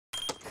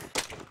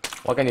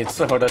我给你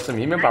伺候的是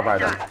明明白白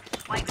的。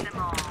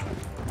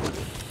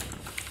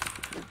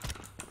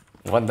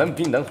我能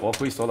冰能火，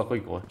会说了会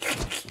过。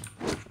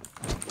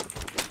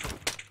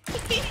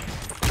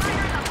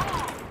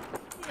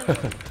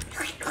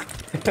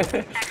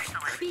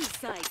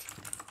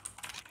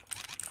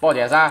爆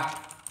点噻！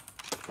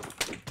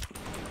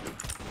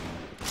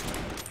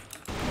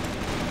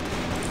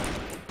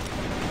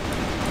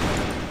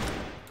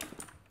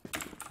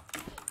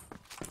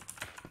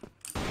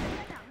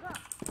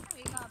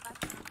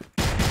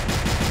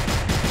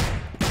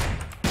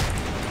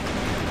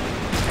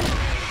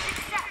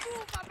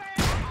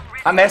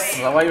他没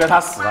死，我以为他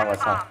死了，我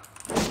操！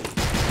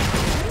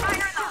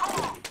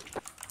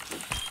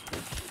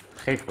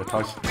黑口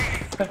掏心。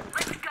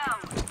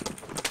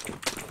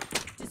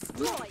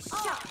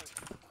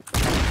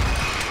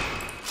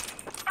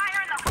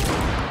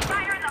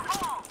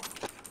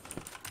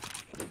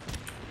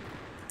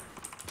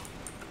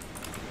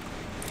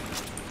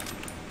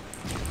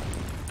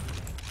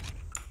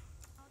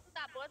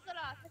打脖子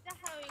了，他家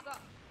还有一个，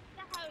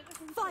家还有一个。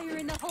Fire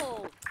in the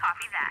hole.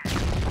 Copy that.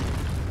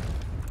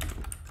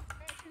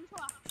 清楚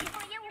了，启动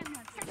烟雾射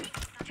击，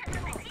趁热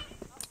打击。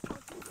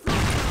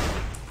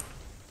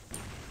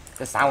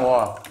在闪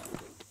我！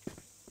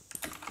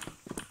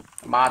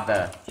妈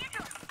的，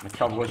我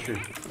跳不过去。哎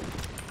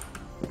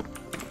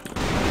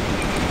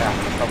呀，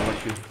跳不过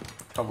去，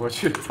跳不过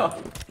去，操！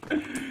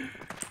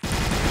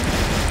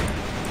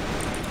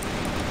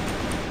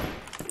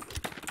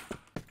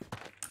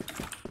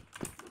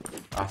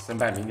啊，身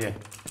败名裂。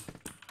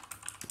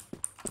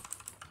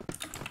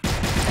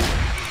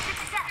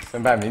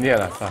 身败名裂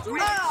了，操！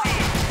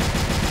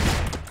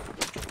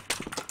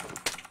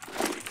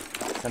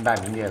身败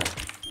名裂了。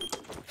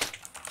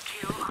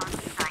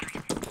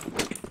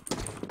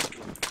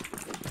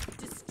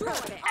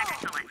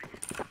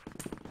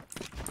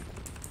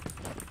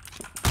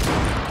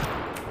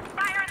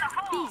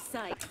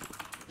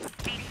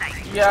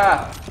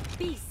呀！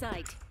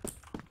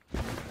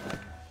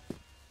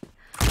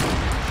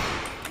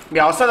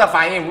秒射的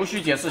反应无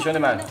需解释，兄弟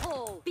们。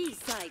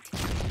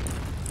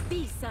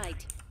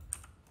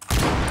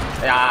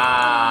哎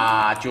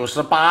呀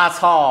，98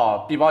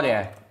操！B 爆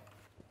点，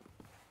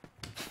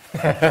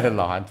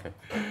老寒腿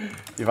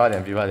，B 爆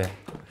点，B 爆点。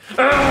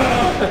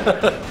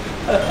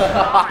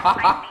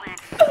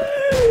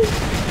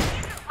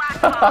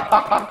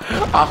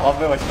阿豪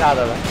被我吓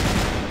着了。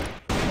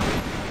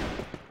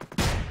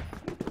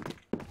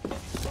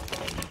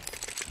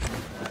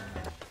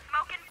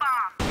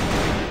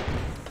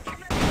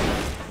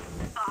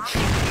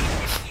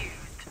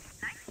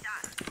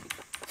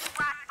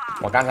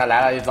我刚才来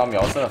了一招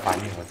秒射反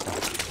应，我操！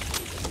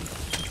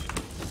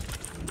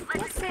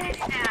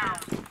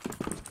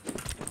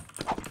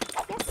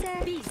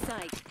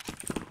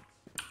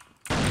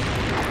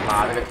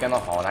妈，这个天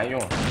窗好难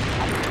用。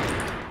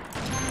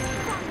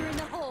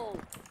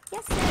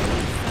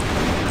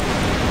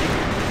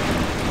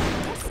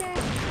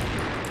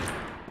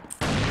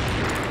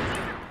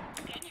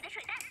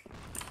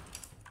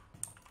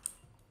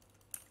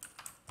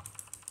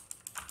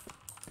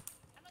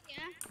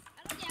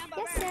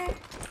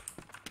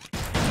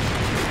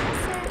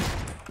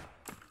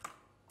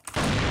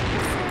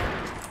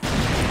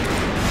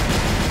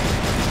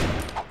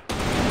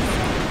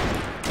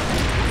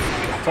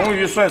终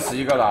于顺死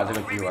一个了，这个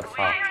局我操！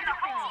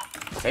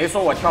谁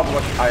说我跳不过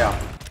去？哎呀！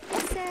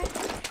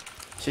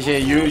谢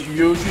谢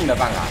优俊的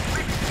办卡。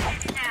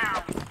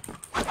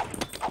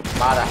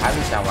妈的，还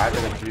是想玩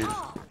这个局。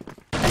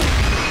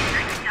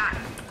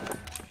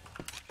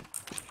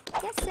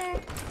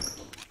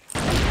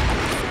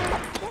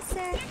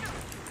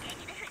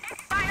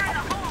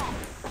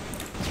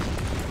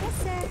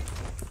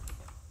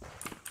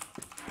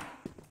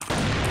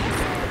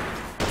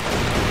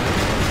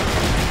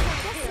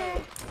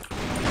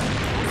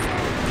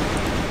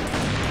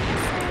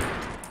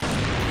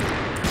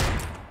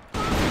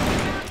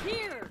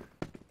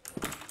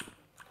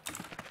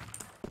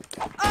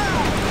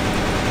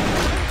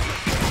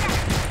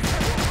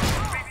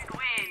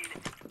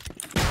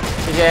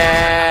谢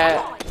谢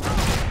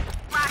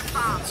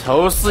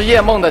仇视夜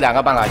梦的2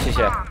个办卡，谢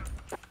谢。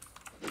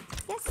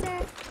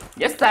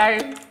Yes sir,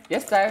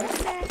 yes sir,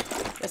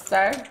 yes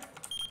sir。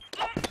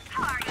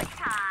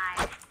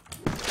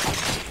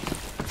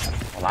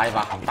我拿一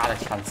把很大的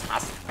枪插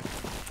死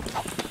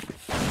他。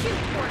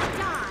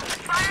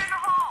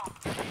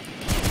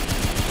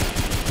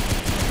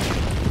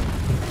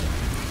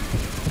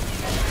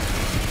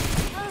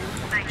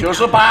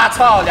98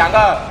操，2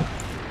个。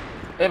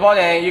A 爆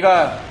点一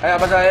个，哎呀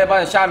不是 A 爆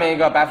点下面一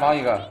个，白房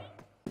一个，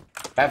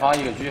白房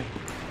一个狙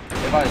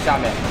 ，A 爆点下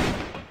面。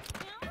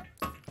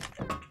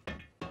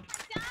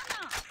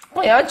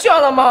我要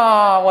叫了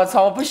嘛！我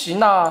操，我不行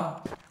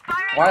了，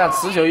我还想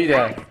持久一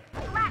点。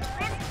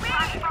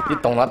你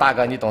懂了，大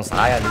哥，你懂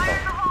啥呀？你懂？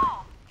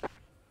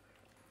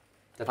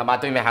这他妈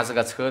对面还是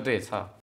个车队，操！